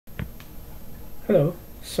Hello.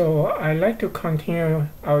 So I'd like to continue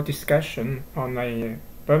our discussion on a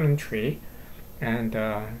Buneman tree, and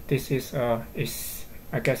this is a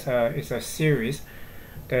series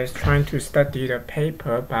that is trying to study the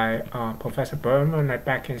paper by Professor Buneman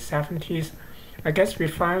back in 70s. I guess we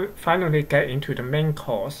finally get into the main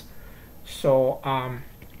course. So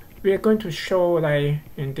we are going to show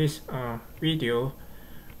in this video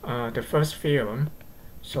the first theorem.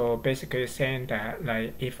 So basically saying that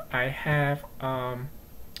if I have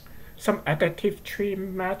some additive tree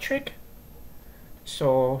metric,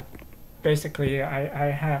 so basically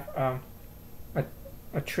I have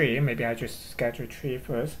a tree. Maybe I just sketch a tree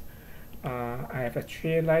first. I have a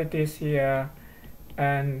tree like this here,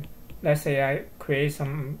 and let's say I create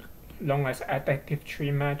some known as additive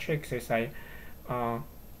tree matrix. Is for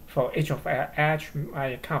each of edge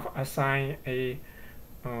I kind of assign a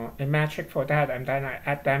metric for that, and then I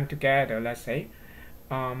add them together, let's say.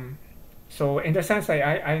 So in the sense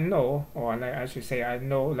I know, or I should say I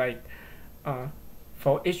know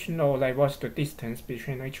for each node what's the distance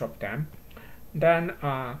between each of them. Then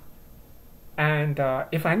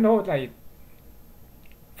if I know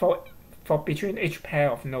for between each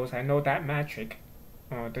pair of nodes I know that metric,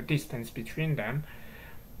 the distance between them,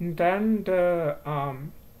 then the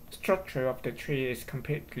structure of the tree is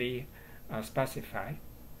completely specified.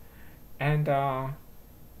 And I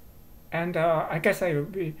guess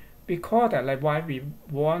we call that why we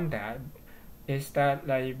want that is that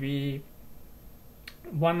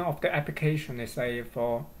one of the application is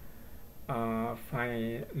for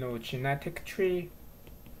phylogenetic tree.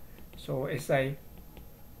 So it's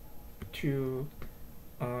to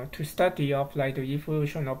study of the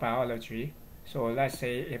evolutionary biology. So let's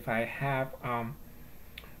say if I have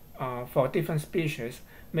for different species,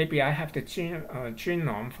 maybe I have the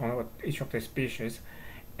genome for each of the species,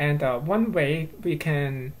 and one way we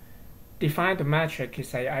can define the metric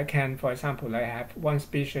is I can, for example, I have one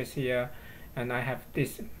species here, and I have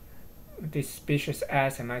this species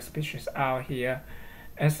S and my species R here.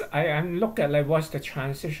 As I look at what's the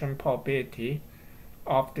transition probability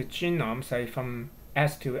of the genome, say from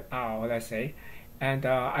S to R, let's say, and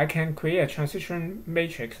I can create a transition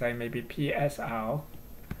matrix maybe PSR.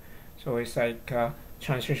 So it's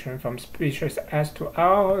transition from species S to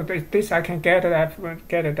R. This I can get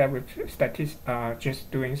it with just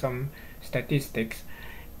doing some statistics,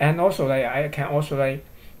 and also I can also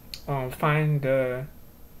find the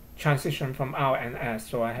transition from R and S.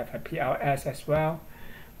 So I have a PRS as well.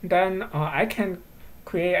 Then I can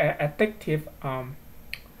create an addictive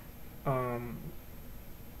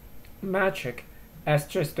metric as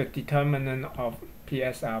just the determinant of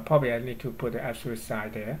PSR. Probably I need to put the absolute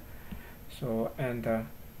sign there. So and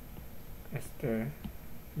let's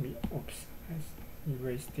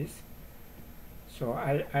erase this. So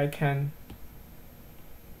I can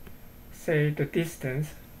say the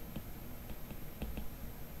distance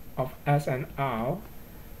of S and R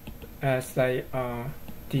as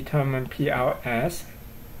determine PRS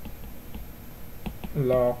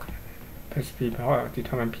log plus P power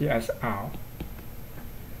determine PSR.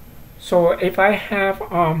 So if I have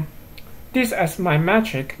this as my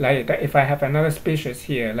metric, if I have another species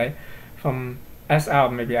here, from SR,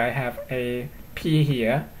 maybe I have a P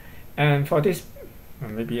here, and for this,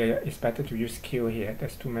 maybe it's better to use Q here.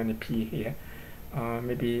 There's too many P here.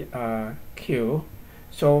 Maybe Q.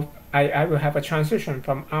 So I will have a transition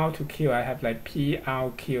from R to Q. I have P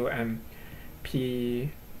R Q and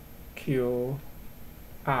P Q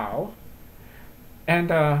R, and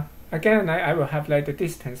again I will have the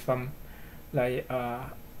distance from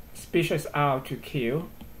species R to Q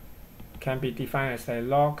can be defined as a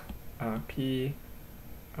log P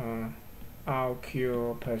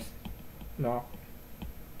RQ plus log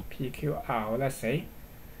PQR, let's say.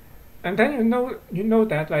 And then you know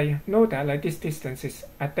that this distance is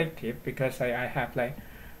addictive because I have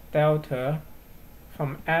delta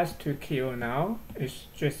from S to Q now is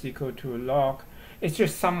just equal to log. It's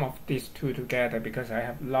just sum of these two together because I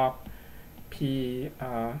have log P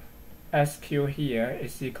SQ here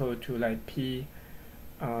is equal to P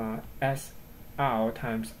SR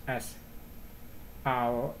times SR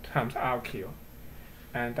times RQ,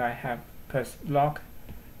 and I have plus log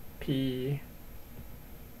P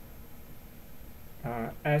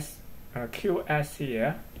QS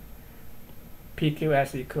here,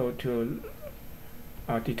 PQS equal to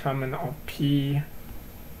determinant of P.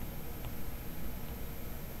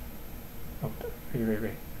 Oh,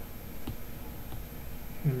 wait.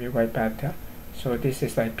 Let me write better. So this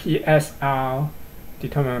is PSR,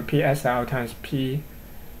 determinant PSR times P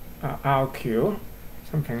RQ,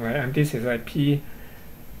 something and this is P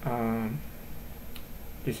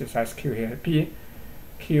this is SQ here, P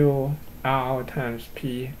Q R times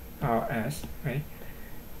P R S, right?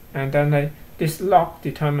 And then this log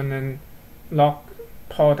determinant, log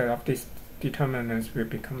product of these determinants will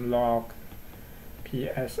become log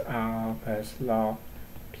PSR plus log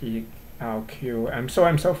PRQ, and so on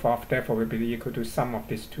and so forth. Therefore, will be equal to sum of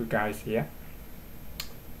these two guys here.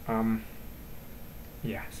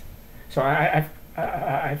 Yes. So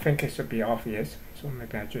I think it should be obvious. So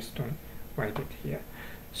maybe I just don't write it here.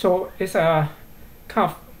 So it's a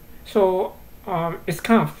kind of, so it's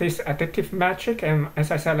kind of this additive metric, and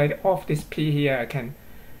as I said, like all of this P here I can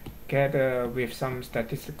gather with some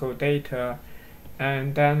statistical data,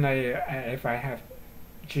 and then if I have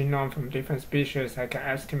genome from different species, I can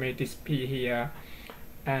estimate this P here,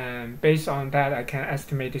 and based on that I can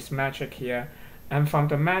estimate this metric here, and from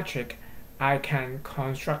the metric I can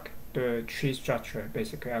construct the tree structure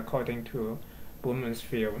basically according to Buneman's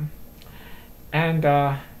theorem. And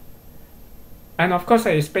of course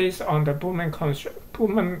it's based on the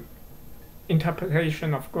Buneman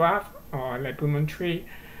interpretation of graph, or like Buneman tree.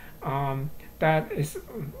 That is,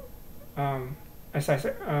 as I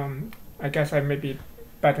said, I guess I may be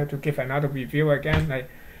better to give another review again. Like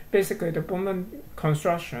basically the Buneman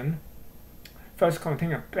construction first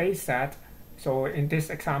contain a base set. So in this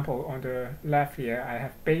example on the left here, I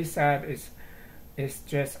have base set is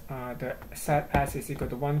just the set S is equal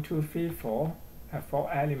to 1, 2, 3, 4. I have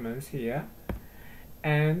 4 elements here,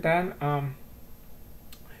 and then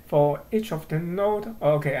for each of the node,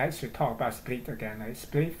 okay, I should talk about split again. I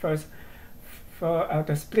split first. For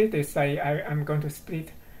the split is I'm going to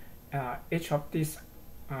split each of these.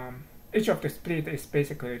 Each of the split is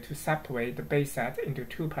basically to separate the base set into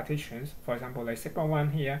 2 partitions. For example, like sigma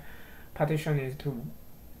 1 here, partition into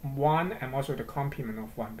 1 and also the complement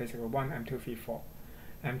of 1, basically 1 and 2, 3, 4.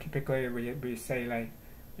 And typically we say like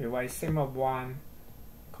you write sigma 1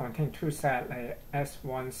 contain 2 sets like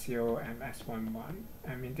S10 and S11.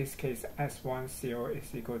 And in this case S10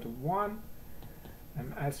 is equal to 1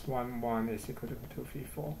 and S11 is equal to 2, 3,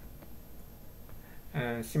 4.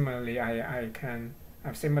 And similarly I can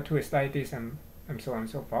have sigma 2 is like this, and so on and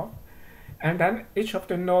so forth. And then each of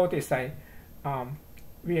the nodes is like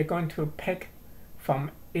we are going to pick from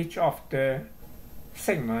each of the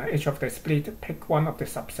sigma, each of the split, pick one of the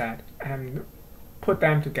subset and put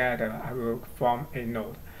them together. I will form a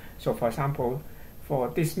node. So for example, for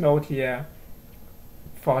this node here,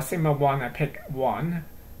 for sigma 1 I pick 1,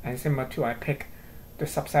 and sigma 2 I pick the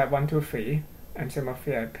subset 1, 2, 3, and sigma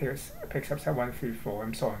 3 I pick subset 1, 3, 4,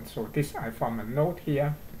 and so on. So this I form a node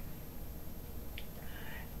here,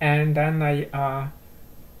 and then I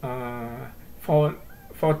for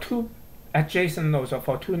 2 adjacent nodes, or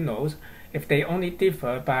for 2 nodes, if they only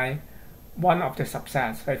differ by one of the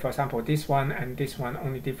subsets, like for example this one and this one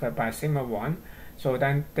only differ by sigma 1, so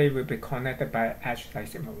then they will be connected by edge like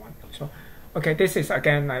sigma 1. So okay, this is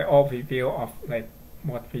again like all review of like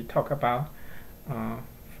what we talk about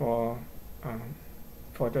for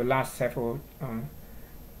the last several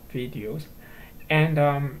videos. And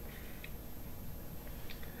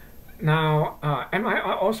now and I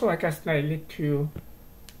also I guess I need to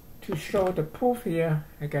show the proof here.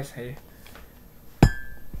 I guess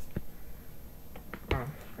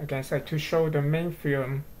to show the main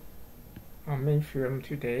theorem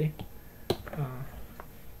today.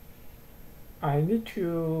 I need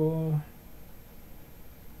to.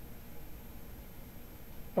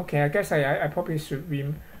 Okay, I guess I probably should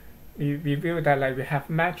review that. Like we have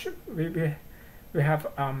match, we have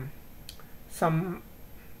some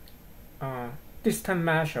distant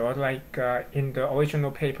measure, or like in the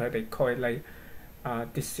original paper they call it like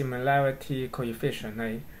the similarity coefficient,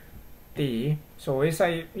 like D. So it's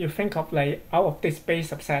like you think of like out of this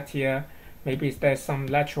base subset here, maybe there's some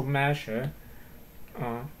lateral measure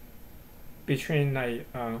between like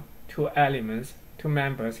 2 elements, 2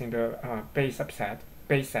 members in the base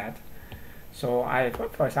set. So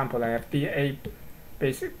for example, I have DA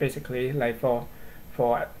basically like for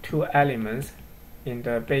 2 elements in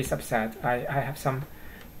the base subset, I have some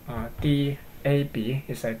DAB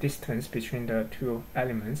is a distance between the 2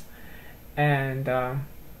 elements, and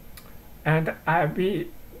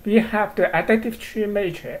we have the additive tree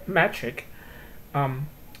metric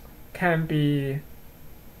can be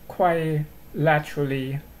quite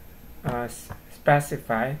laterally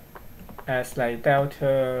specified as like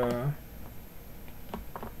delta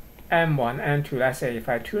M1, M2. Let's say if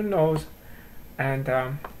I have 2 nodes, and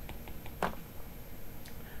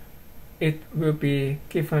it will be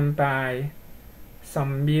given by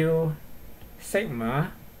some mu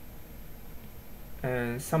sigma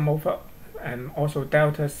and sum over, and also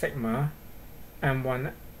delta sigma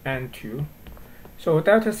M1, M2. So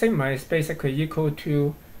delta sigma is basically equal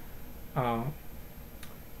to 1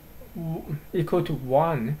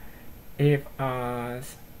 if m1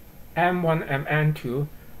 and m2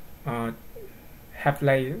 have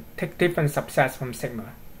take different subsets from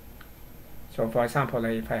sigma. So for example,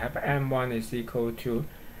 if I have m1 is equal to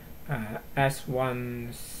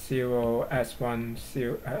s1 0, s1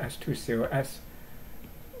 0, s2 0,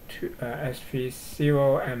 s3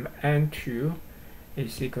 0, and n2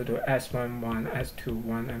 is equal to s1 1, s2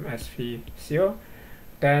 1, and s3 0,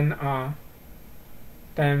 then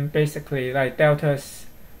basically delta,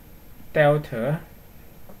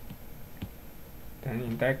 then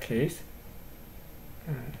in that case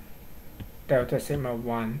delta sigma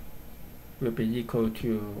 1 will be equal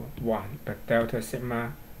to 1, but delta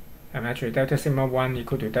sigma delta sigma 1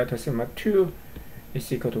 equal to delta sigma 2 is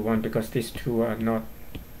equal to 1 because these two are not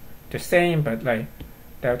the same, but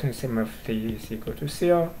delta sigma 3 is equal to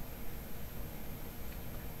 0.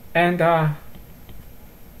 And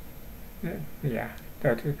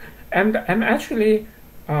and actually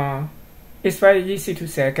it's very easy to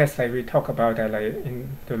say, I guess we talk about that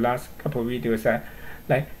in the last couple of videos,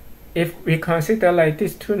 that if we consider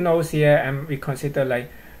these two nodes here, and we consider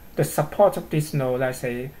the support of this node, let's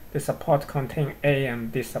say the support contain A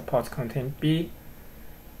and this support contain B.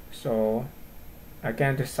 So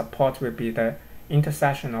again, the support will be the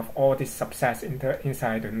intersection of all these subsets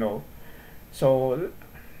inside the node. So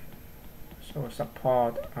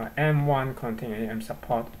support M1 contain A and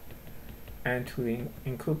support N2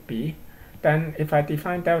 include B. Then if I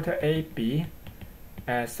define delta AB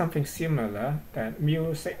as something similar, that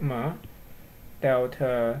mu sigma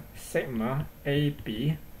delta sigma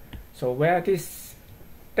AB. So where this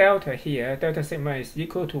delta here, delta sigma is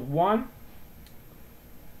equal to 1,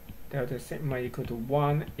 delta sigma equal to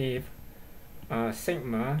 1 if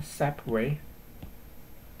sigma separate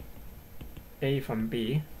A from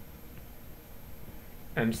B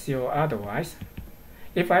and 0 otherwise.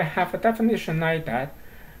 If I have a definition like that,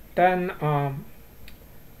 then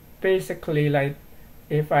basically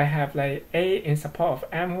if I have A in support of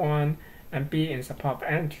M1 and B in support of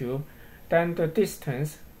N2, then the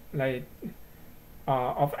distance of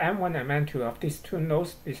M1 and M2 of these two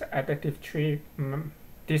nodes, this additive tree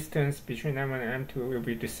distance between M1 and M2 will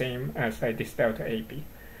be the same as this delta AB.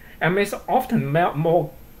 And it's often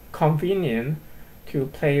more convenient to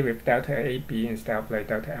play with delta AB instead of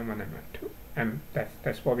delta M1 and M2. And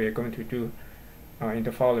that's what we are going to do in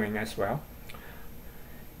the following as well.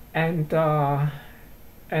 And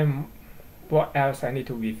what else I need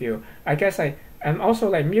to review? I guess and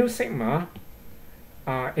also mu sigma,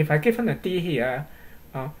 if I given a D here,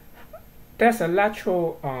 there's a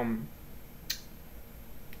lateral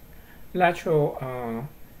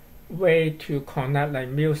way to connect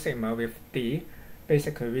mu sigma with D.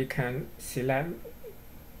 Basically, we can select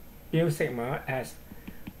mu sigma as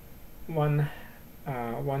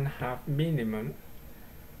 1/2 minimum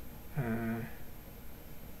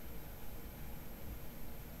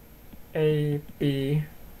A, B,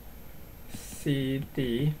 C,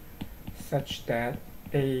 D, such that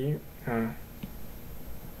A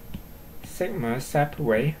sigma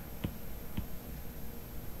separate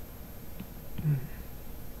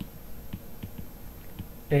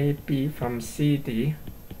A, B from C, D,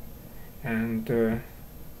 and I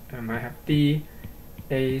have D,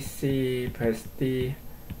 A, C plus D,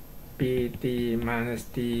 B, D minus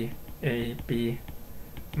D, A, B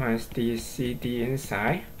minus D, C, D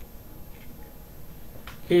inside.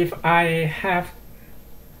 If I have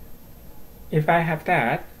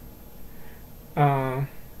that,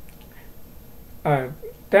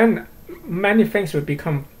 then many things will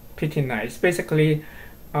become pretty nice. Basically,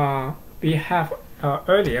 we have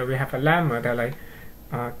earlier we have a lemma that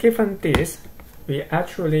given this, we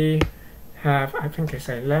actually have, I think it's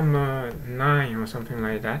a lemma 9 or something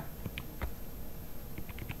like that.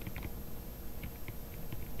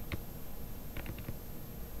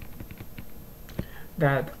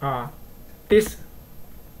 That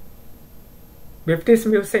with this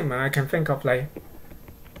mu sigma, I can think of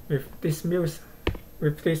with this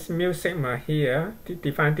mu sigma here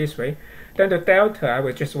defined this way, then the delta, I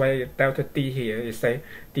will just write delta D here is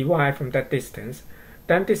derived from that distance.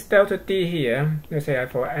 Then this delta D here, let's say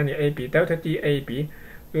for any AB, delta D AB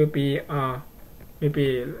will be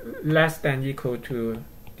less than equal to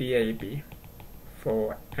DAB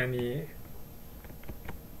for any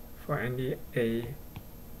A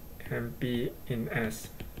and B in S.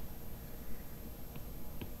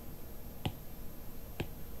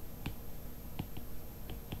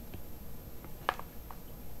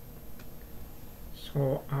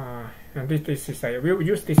 So and this is we'll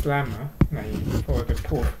use this lemma for the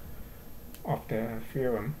proof of the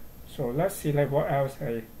theorem. So let's see like what else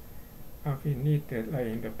we needed like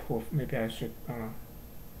in the proof. Maybe I should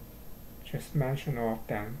just mention all of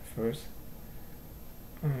them first.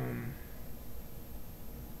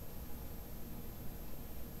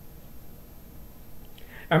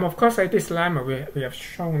 And of course, like this lemma, we have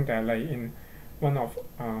shown that like in one of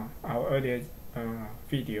our earlier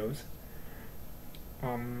videos.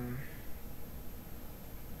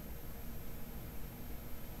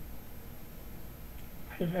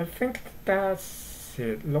 I think that's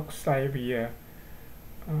it. Looks like we are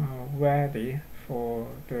ready for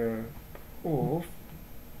the proof.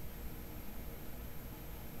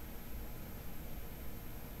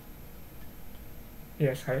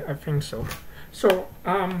 Yes, I think so. So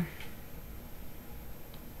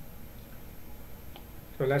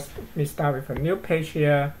so let me start with a new page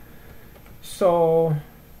here. So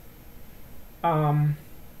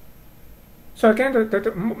so again,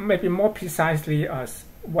 maybe more precisely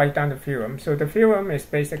write down the theorem. So the theorem is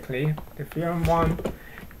basically, the theorem 1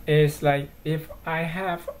 is like if I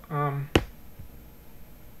have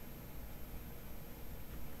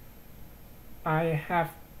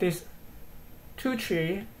this two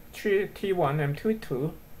tree T1 and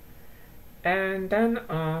T2, and then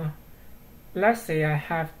let's say I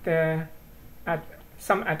have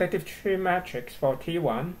some additive tree matrix for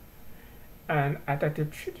T1 and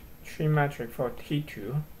additive tree matrix for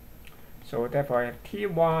T2. So therefore I have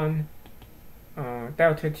T1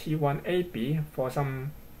 delta T1 AB for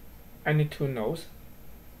any two nodes.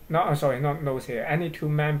 Not nodes here, any two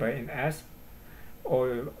member in S.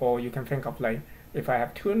 Or you can think of like, if I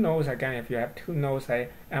have two nodes, again, if you have two nodes, say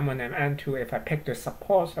M1 and M2, if I pick the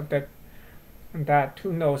supports of that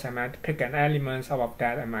two nodes, I might pick an element out of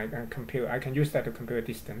that, and I can use that to compute a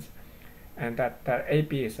distance. And that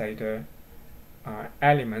AB is like the an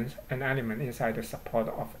element inside the support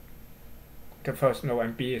of the first node,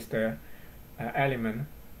 and B is the element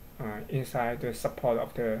inside the support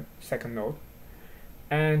of the second node.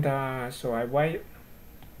 And so I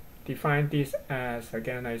define this as,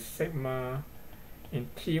 again, a sigma in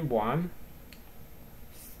T1,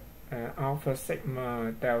 alpha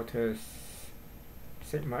sigma delta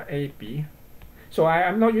sigma AB. So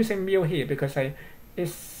I'm not using mu here because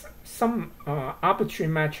it's some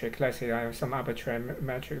arbitrary metric. Let's say I have some arbitrary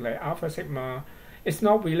metric like alpha sigma. It's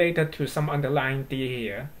not related to some underlying D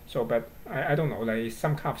here. So, but I don't know, like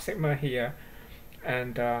some kind of sigma here,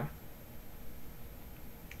 and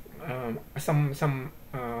some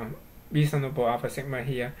reasonable alpha sigma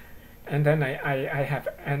here, and then I have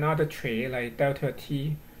another tree like delta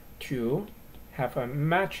T2 have a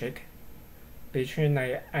metric between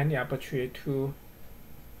like any arbitrary two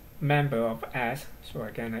member of S. So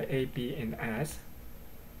again, like AB in S,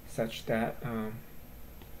 such that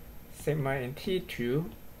sigma in T2.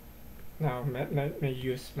 Now let me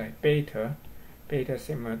use like beta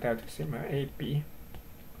sigma delta sigma AB.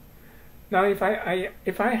 Now if I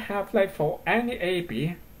have like for any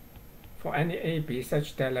AB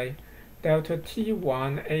such that like delta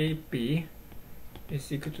T1 AB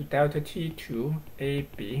is equal to delta T2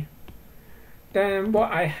 AB, then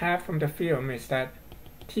what I have from the theorem is that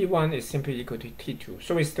T1 is simply equal to T2.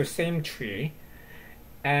 So it's the same tree,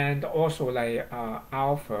 and also like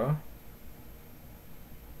alpha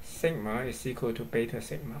sigma is equal to beta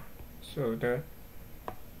sigma. So the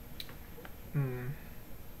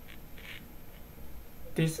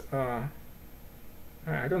this I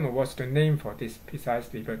don't know what's the name for this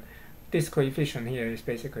precisely, but this coefficient here is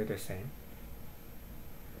basically the same.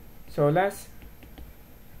 So let's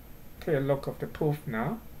take a look of the proof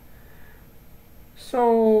now.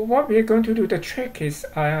 So what we're going to do, the trick is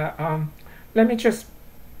let me just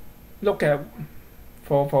look at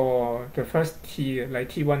for the first T, like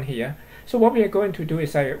T1 here. So what we are going to do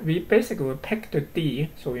is we basically will pick the D.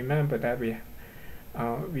 So remember that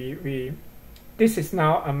this is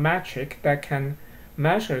now a metric that can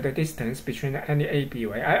measure the distance between any AB,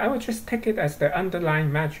 right? I will just take it as the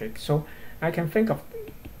underlying metric. So I can think of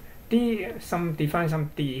D, define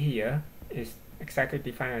some D here is exactly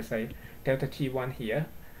defined as a delta T1 here.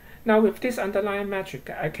 Now with this underlying metric,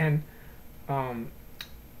 I can kind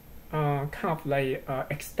of like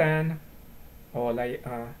extend or like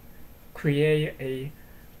create a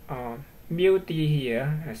mu D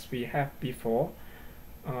here as we have before,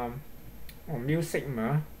 or mu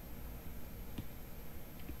sigma,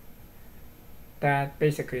 that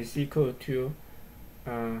basically is equal to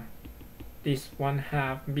this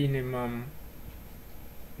 1/2 minimum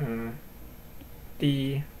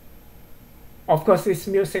D. Of course, this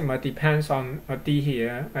mu sigma depends on a D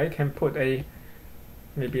here. I can put a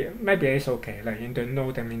maybe it's okay, like in the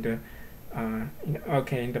node and in the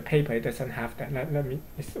Okay, in the paper it doesn't have that. Let me.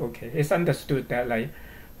 It's okay. It's understood that like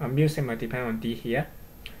mu sigma depend on d here,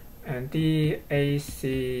 and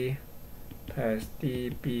dAc plus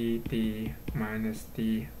dBd minus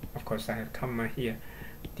d. Of course, I have comma here.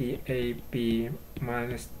 dAb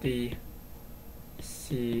minus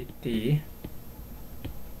dCd,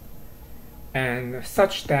 and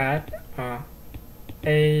such that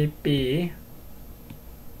AB,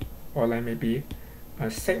 or let me be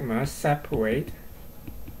sigma separate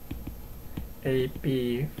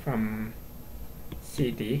AB from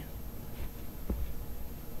CD,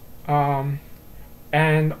 and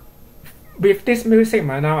with this mu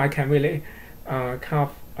sigma now I can really kind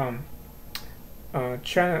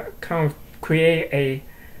of create a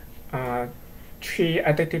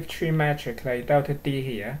additive tree matrix like delta D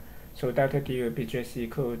here. So delta D will be just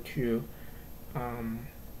equal to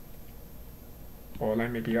or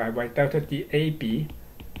let me be I write delta DAB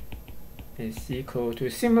is equal to,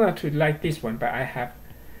 similar to like this one, but I have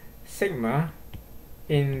sigma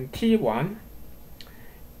in T1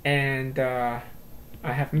 and I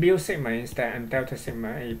have mu sigma instead and delta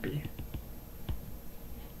sigma AB.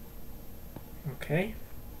 Okay,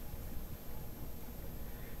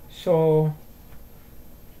 so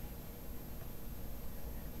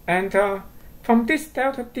and from this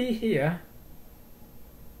delta D here,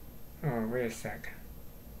 oh wait a sec.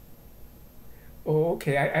 Oh,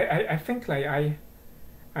 okay. I think like I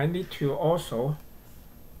need to also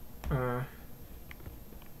yeah,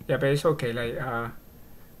 but it's okay. Like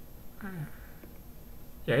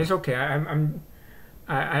yeah, it's okay.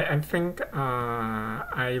 I think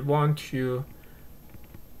I want to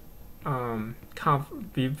kind of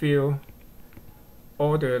review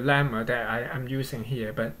all the lemma that I'm using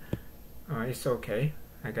here, but it's okay,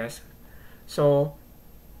 I guess. So.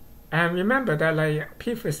 And remember that like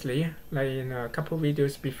previously, like in a couple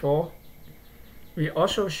videos before, we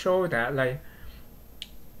also show that like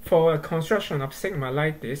for a construction of sigma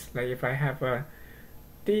like this, like if I have a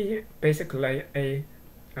D, basically like a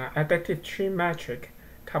additive tree matrix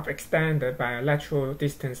kind of extended by a lateral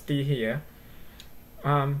distance D here,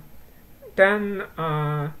 then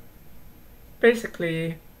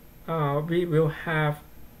basically we will have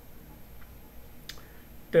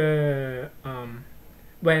the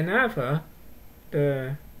whenever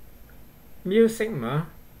the mu sigma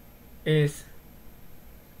is,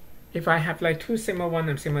 if I have like two sigma 1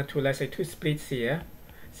 and sigma 2, let's say two splits here,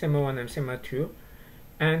 sigma 1 and sigma 2,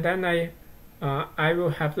 and then I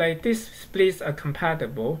will have like these splits are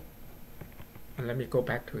compatible. And let me go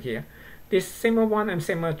back to here. This sigma 1 and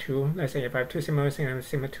sigma 2, let's say if I have two sigma 1 and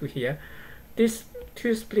sigma 2 here, these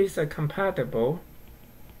two splits are compatible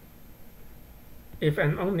if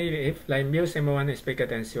and only if like mu sigma 1 is bigger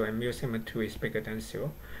than 0 and mu sigma 2 is bigger than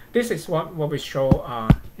 0. This is what we show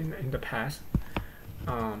in the past.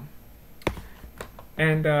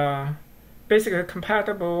 And basically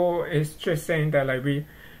compatible is just saying that like we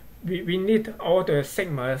need all the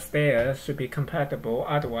sigmas there to be compatible.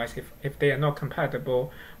 Otherwise, if they are not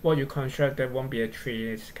compatible, what you construct that won't be a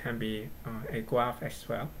tree. It can be a graph as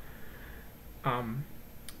well.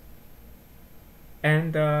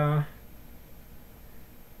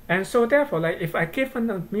 And so therefore, like if I given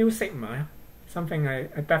a mu sigma, something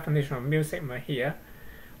like a definition of mu sigma here,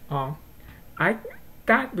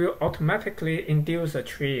 that will automatically induce a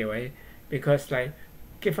tree, right? Because like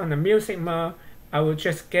given a mu sigma, I will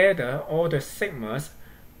just gather all the sigmas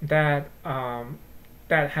that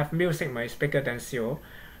that have mu sigma is bigger than 0.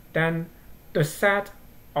 Then the set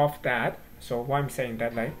of that, so what I'm saying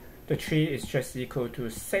that like the tree is just equal to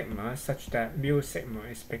sigma such that mu sigma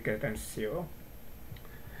is bigger than 0.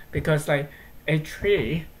 Because like a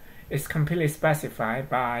tree is completely specified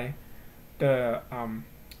by the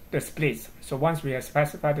splits. So once we have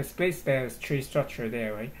specified the splits, there's tree structure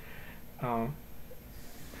there, right?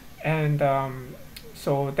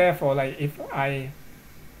 So therefore, like if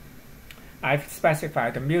I've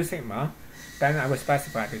specified the mu sigma, then I will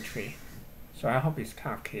specify the tree. So I hope it's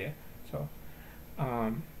kind of clear. So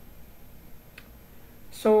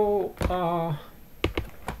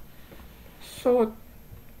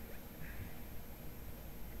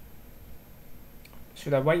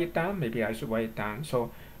should I write it down? Maybe I should write it down.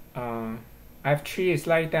 So I have tree is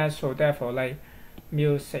like that. So therefore, like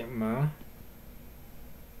mu sigma,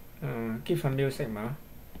 given mu sigma,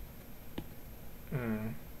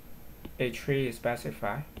 a tree is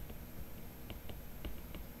specified.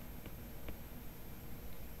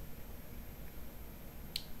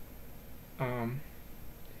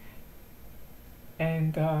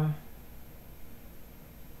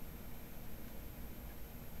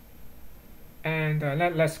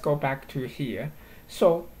 Let's go back to here.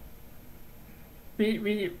 So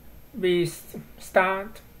we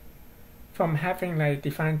start from having like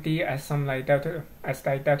defined D as some like delta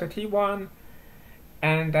T1,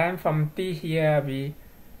 and then from D here we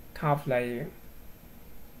kind of like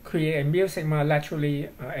create a mu sigma laterally,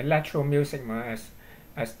 a lateral mu sigma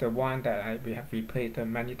as the one that we have replaced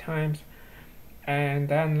many times, and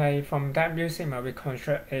then like from that mu sigma we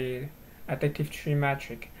construct a addictive tree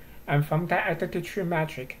metric, and from that addictive tree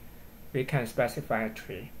metric we can specify a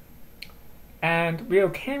tree, and we'll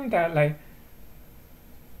claim that like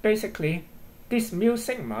basically this mu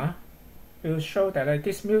sigma will show that like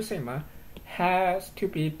this mu sigma has to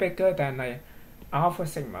be bigger than like alpha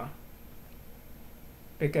sigma,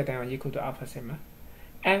 bigger than or equal to alpha sigma,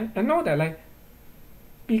 and note that like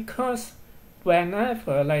because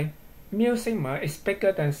whenever like mu sigma is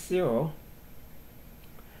bigger than 0,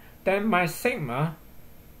 then my sigma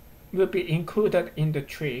will be included in the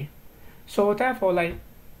tree. So therefore like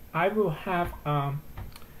I will have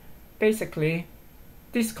basically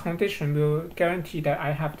this condition will guarantee that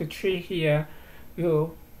I have the tree here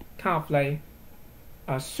will kind of like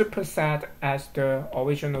superset as the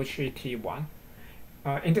original tree T1.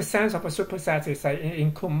 In the sense of a superset, is like it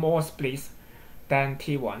include more splits than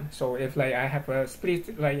T1. So if like I have a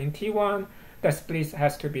split like in T1, the split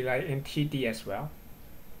has to be like in TD as well.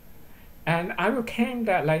 And I will claim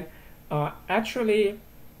that like actually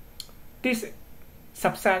this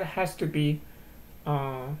subset has to be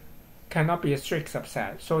cannot be a strict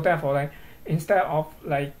subset. So therefore like instead of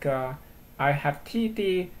like I have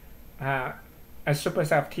TD a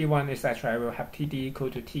superset of T1 etc., I will have TD equal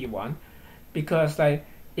to T1, because like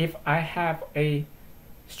if I have a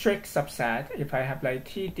strict subset, if I have like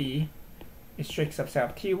TD a strict subset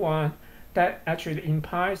of T1, that actually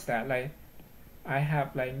implies that like I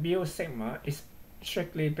have like mu sigma is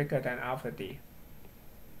strictly bigger than alpha D.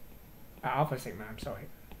 Alpha sigma, I'm sorry.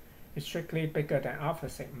 It's strictly bigger than alpha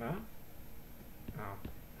sigma.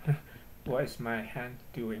 What is my hand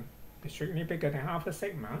doing? It's strictly bigger than alpha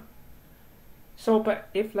sigma. So, but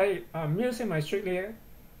if like mu sigma is strictly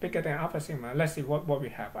bigger than alpha sigma, let's see what we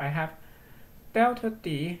have. I have delta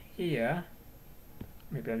D here.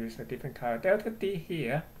 Maybe I'll use a different color. Delta D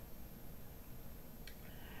here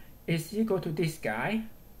is equal to this guy,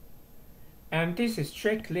 and this is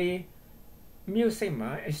strictly mu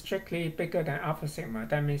sigma is strictly bigger than alpha sigma.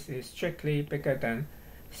 That means it's strictly bigger than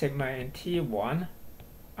sigma in T1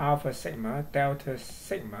 alpha sigma delta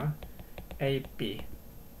sigma AB.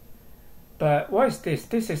 But what is this?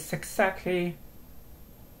 This is exactly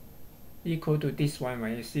equal to this one,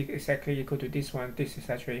 right? It's exactly equal to this one. This is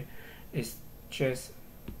actually is just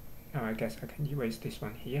I guess I can erase this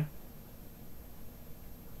one here.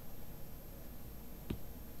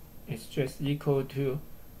 It's just equal to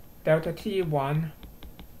delta T1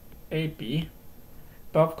 AB.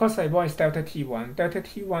 But of course, like, what is delta T1? Delta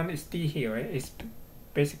T1 is D here, right? It's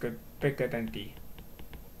basically bigger than D.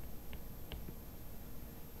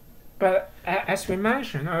 But as we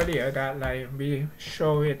mentioned earlier, that like we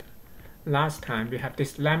showed it last time, we have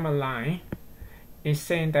this lemma line is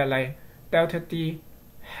saying that like delta D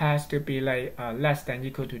has to be like less than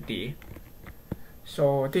equal to D.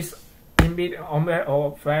 So this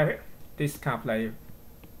this kind of like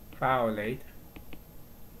violate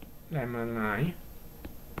lemma line.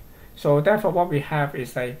 So therefore what we have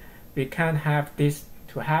is like we can't have this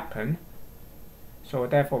to happen. So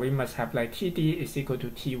therefore we must have like TD is equal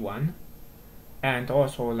to T1, and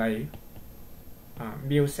also like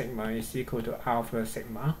mu sigma is equal to alpha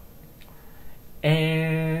sigma.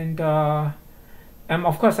 And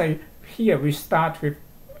of course like here we start with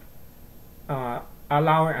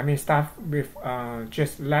start with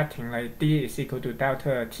just letting like D is equal to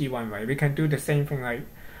delta T1, right? We can do the same thing like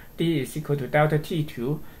D is equal to delta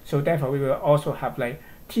T2. So therefore we will also have like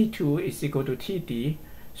T2 is equal to TD.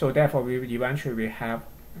 So therefore we will eventually have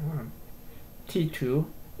T2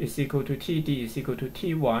 is equal to TD is equal to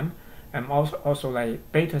T1, and also like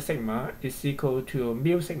beta sigma is equal to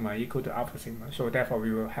mu sigma equal to alpha sigma. So therefore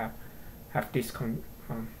we will have this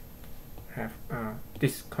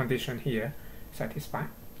this condition here satisfied.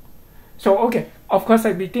 So okay, of course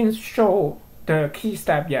like we didn't show the key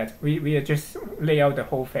step yet. We are just lay out the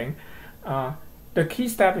whole thing. The key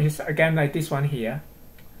step is again like this one here.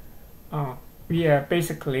 We are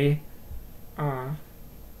basically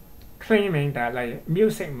claiming that like mu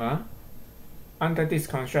sigma under this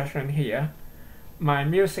construction here, my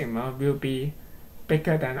mu sigma will be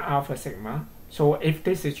bigger than alpha sigma. So if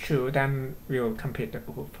this is true, then we'll complete the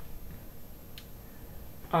proof.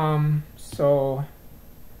 So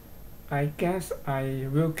I guess I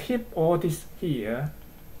will keep all this here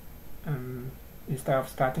instead of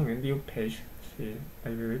starting a new page. see.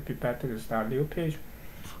 Maybe it would be better to start a new page.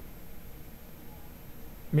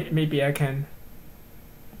 Maybe I can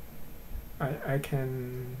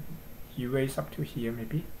erase up to here,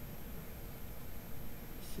 maybe.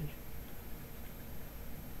 Let's see.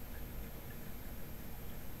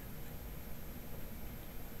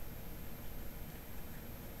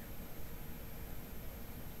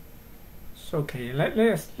 So okay,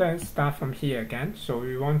 let's start from here again. So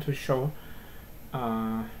we want to show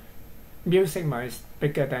mu sigma is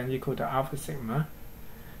bigger than or equal to alpha sigma.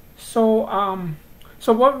 So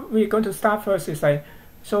so what we're going to start first is like,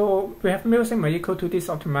 so we have mu sigma equal to this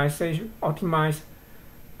optimization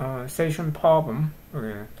problem.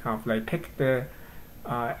 Okay, kind of like pick the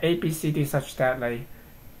ABCD such that like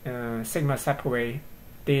sigma separate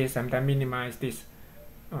this and then minimize this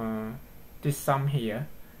this sum here.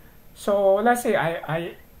 So let's say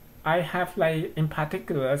I have like in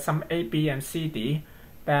particular some A, B, and C, D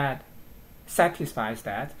that satisfies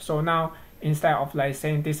that. So now instead of like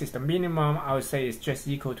saying this is the minimum, I would say it's just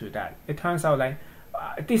equal to that. It turns out like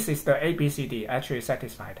this is the A, B, C, D actually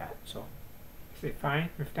satisfy that. So is it fine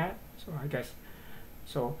with that? So I guess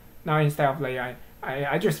so. Now instead of like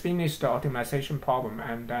I just finished the optimization problem,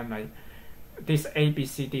 and then like this A, B,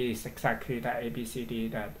 C, D is exactly that A, B, C, D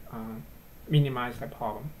that minimize the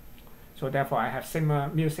problem. So therefore I have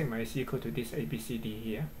sigma, mu sigma is equal to this A, B, C, D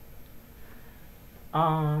here.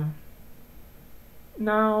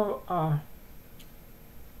 Now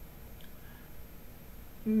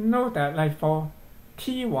note that like for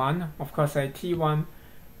T1, of course like T1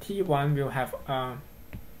 will have a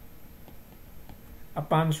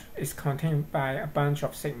bunch is contained by a bunch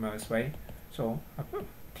of sigmas, right? So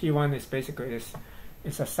T1 is basically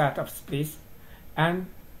is a set of splits, and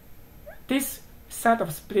this set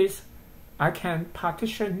of splits I can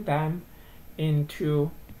partition them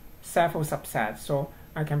into several subsets. So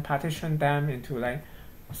I can partition them into like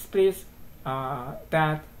splits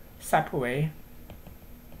that separate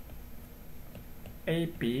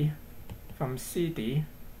AB from CD,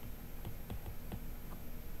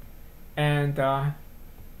 and a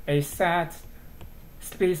set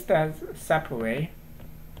splits that separate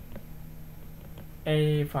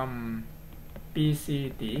A from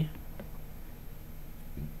BCD,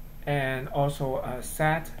 and also a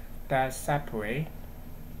set that separate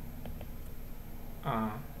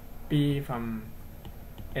B from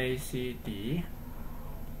ACD,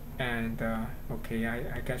 and okay,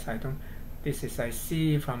 I guess I don't. This is like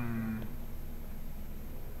C from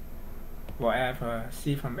whatever,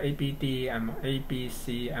 C from ABD and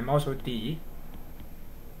ABC and also D.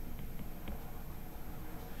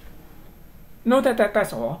 Note that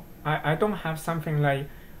that's all. I don't have something like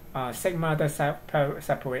sigma that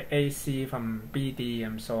separate AC from BD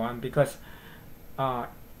and so on, because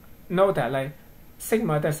note that like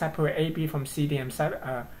sigma that separate AB from CD and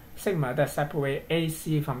sigma that separate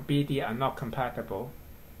AC from BD are not compatible.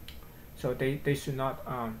 So they should not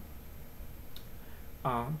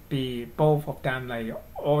be both of them like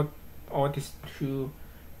all these two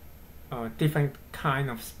different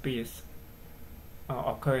kind of splits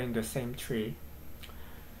occur in the same tree.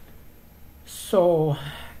 So,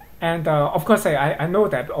 and of course I know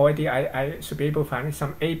that already I should be able to find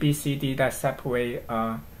some A, B, C, D that separate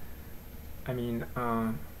I mean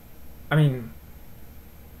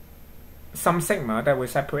some sigma that will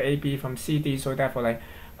separate AB from CD. So therefore like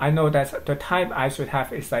I know that the type I should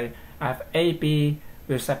have is like I have AB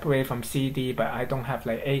will separate from CD, but I don't have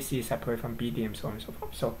like AC separate from BD and so on and so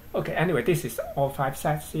forth. So okay, anyway, this is all 5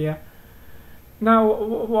 sets here. Now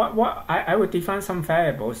what I would define some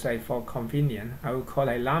variables like for convenience. I would call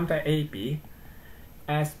like lambda AB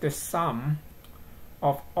as the sum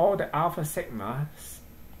of all the alpha sigmas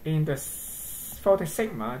in the for the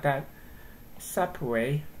sigma that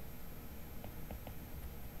separate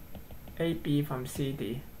AB from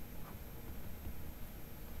CD.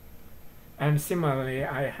 And similarly,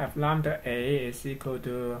 I have lambda A is equal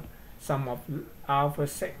to sum of alpha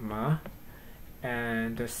sigma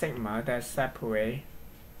and the sigma that separate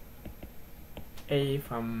A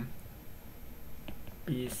from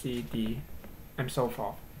B, C, D, and so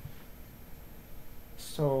forth.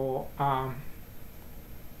 So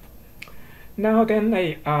now then,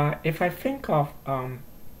 like if I think of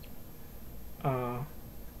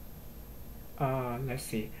let's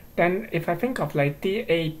see. Then if I think of like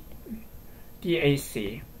DAC,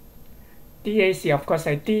 of course,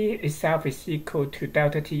 like D itself is equal to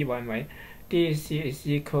delta T1, right? DAC is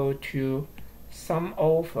equal to sum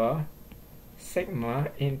over sigma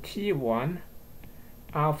in T1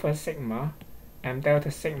 alpha sigma and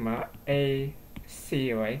delta sigma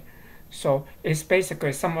AC, right? So it's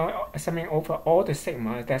basically summing over all the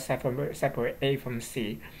sigma that separate A from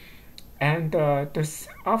C. And the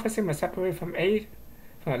alpha sigma separate from A,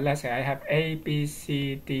 let's say I have A, B,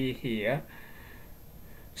 C, D here.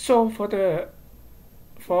 So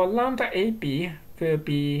for lambda AB will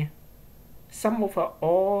be sum over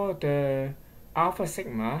all the alpha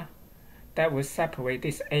sigma that will separate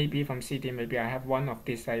this AB from CD. Maybe I have one of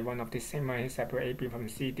this sigma is separate AB from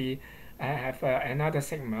CD. I have another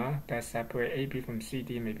sigma that separate AB from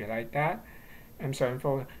CD, maybe like that. And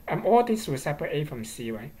all this will separate A from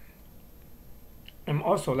C, right? And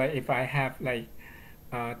also, like if I have like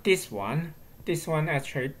this one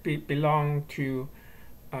actually belong to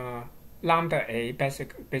lambda A,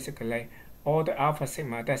 basically all the alpha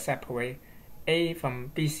sigma that separate A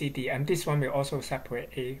from B, C, D, and this one will also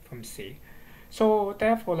separate A from C. So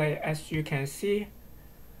therefore, like as you can see,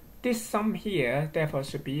 this sum here therefore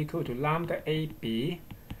should be equal to lambda AB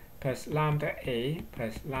plus lambda A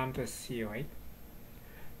plus lambda C, right?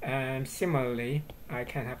 And similarly, I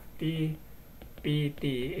can have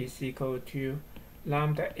DBD is equal to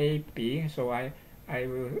lambda AB. So I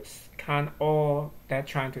will count all that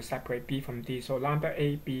trying to separate B from D. So lambda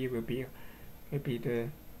AB will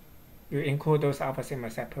include those alpha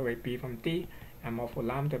sigma separate B from D, and more for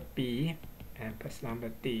lambda B and plus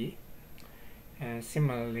lambda D. And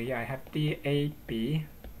similarly, I have DAB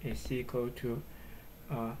is equal to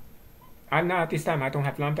now this time I don't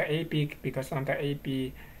have lambda AB because lambda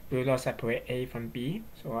AB will not separate A from B.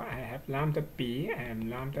 So I have lambda B and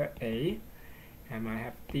lambda A, and I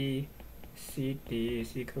have DCD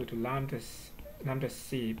is equal to lambda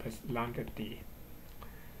C plus lambda D.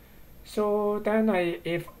 So then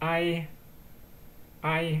if I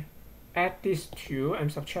add these two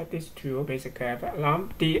and subtract these two, basically I have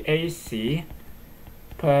lambda DAC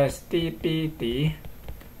plus DBD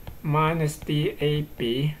minus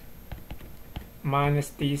DAB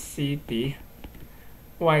minus DCD.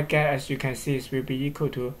 What I get, as you can see, is will be equal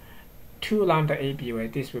to 2 lambda AB,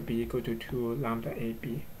 right? This will be equal to 2 lambda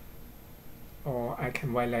AB. Or I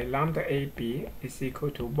can write like lambda AB is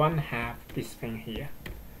equal to 1/2 this thing here.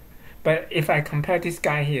 But if I compare this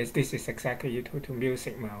guy here, this is exactly equal to mu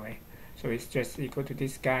sigma, right? So it's just equal to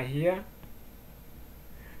this guy here.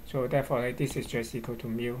 So therefore, like, this is just equal to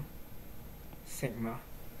mu sigma.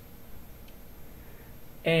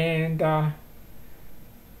 And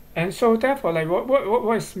so therefore, like,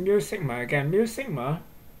 what is mu sigma again? Mu sigma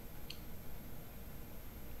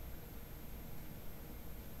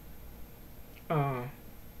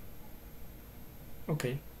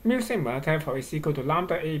okay, mu sigma therefore is equal to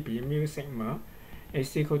lambda AB. Mu sigma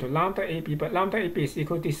is equal to lambda AB, but lambda AB is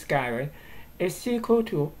equal to this guy, right? It's equal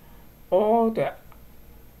to all the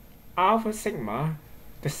alpha sigma,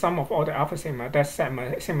 the sum of all the alpha sigma that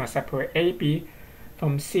sigma separate AB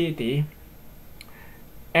from CD.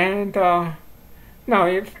 And now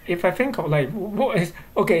if I think of like what is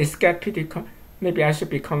okay, it's get pretty maybe I should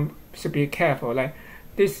be careful. Like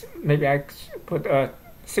this, maybe I put a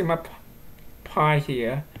sigma pi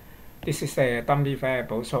here. This is a dummy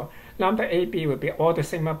variable. So lambda AB will be all the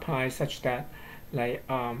sigma pi such that like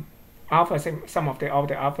alpha sigma, sum of all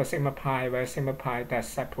the alpha sigma pi, where sigma pi that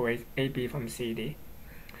separates AB from CD.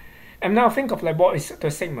 And now think of like what is the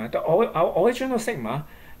sigma? Our original sigma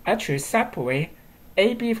actually separate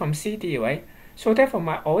AB from CD, right? So therefore,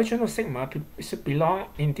 my original sigma should belong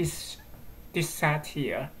in this set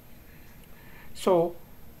here. So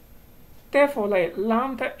therefore, like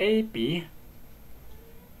lambda AB,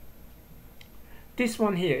 this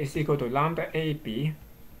one here is equal to lambda AB,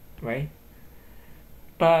 right?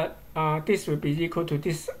 But this will be equal to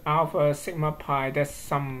this alpha sigma pi that's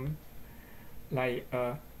some like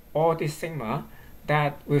all this sigma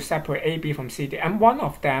that will separate AB from CD, and one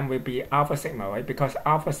of them will be alpha sigma, right? Because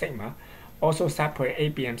alpha sigma also separate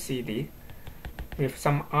AB and CD, with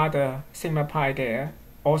some other sigma pi there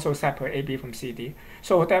also separate AB from CD.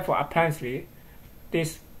 So therefore, apparently,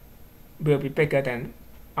 this will be bigger than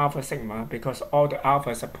alpha sigma because all the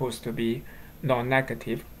alpha is supposed to be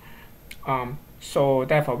non-negative. So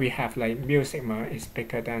therefore, we have like mu sigma is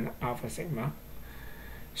bigger than alpha sigma.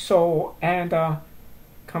 So and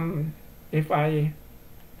if I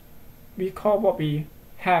recall what we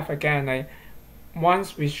have again, like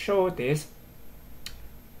once we show this,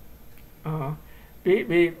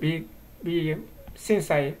 we since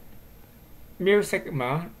like mu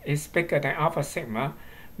sigma is bigger than alpha sigma,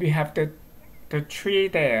 we have the tree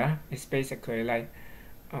there is basically like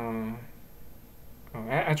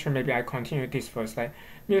actually maybe I continue this first. Like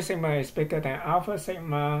mu sigma is bigger than alpha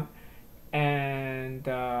sigma, and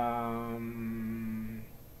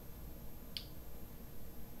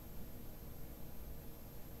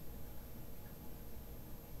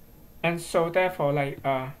And so therefore, like,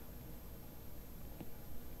 let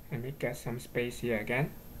me get some space here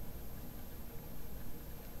again.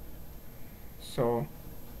 So,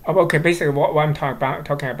 okay, basically what I'm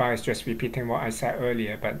talking about is just repeating what I said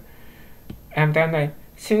earlier. But and then, like,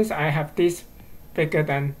 since I have this bigger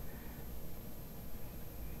than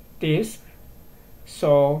this,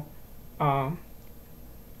 so I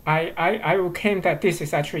will claim that this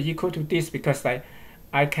is actually equal to this, because like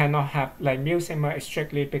I cannot have like mu sigma is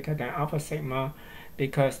strictly bigger than alpha sigma,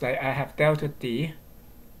 because like I have delta D.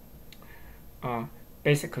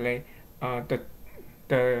 Basically, the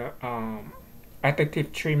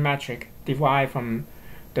additive tree metric derived from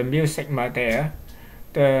the mu sigma there,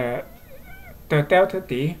 the delta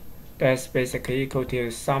D, that's basically equal to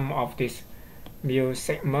the sum of this mu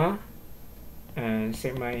sigma and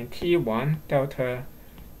sigma in T1 delta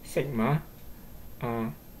sigma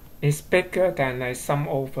is bigger than like sum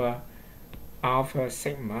over alpha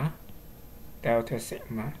sigma delta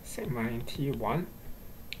sigma in T1.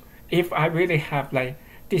 If I really have like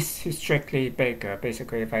this is strictly bigger,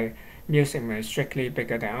 basically if I mu sigma is strictly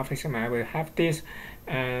bigger than alpha sigma, I will have this,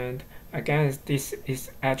 and again this is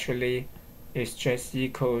actually is just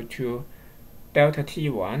equal to delta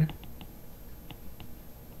T1,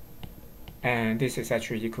 and this is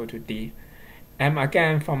actually equal to D. And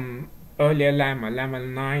again, from earlier lemma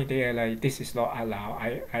 9 there, like this is not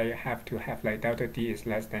allowed. I have to have like delta D is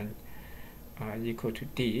less than equal to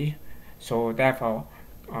D. So therefore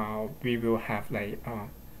we will have like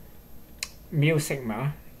mu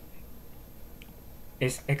sigma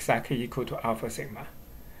is exactly equal to alpha sigma.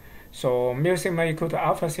 So mu sigma equal to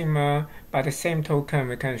alpha sigma. By the same token,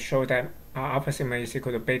 we can show that alpha sigma is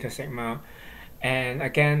equal to beta sigma. And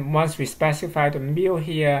again, once we specify the mu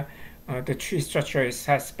here, the tree structure is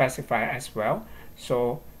specified as well.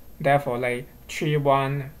 So therefore, like tree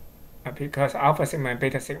 1, because alpha sigma and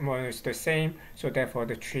beta sigma is the same, so therefore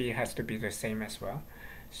the tree has to be the same as well.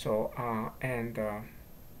 So and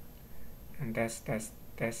that's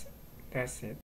it.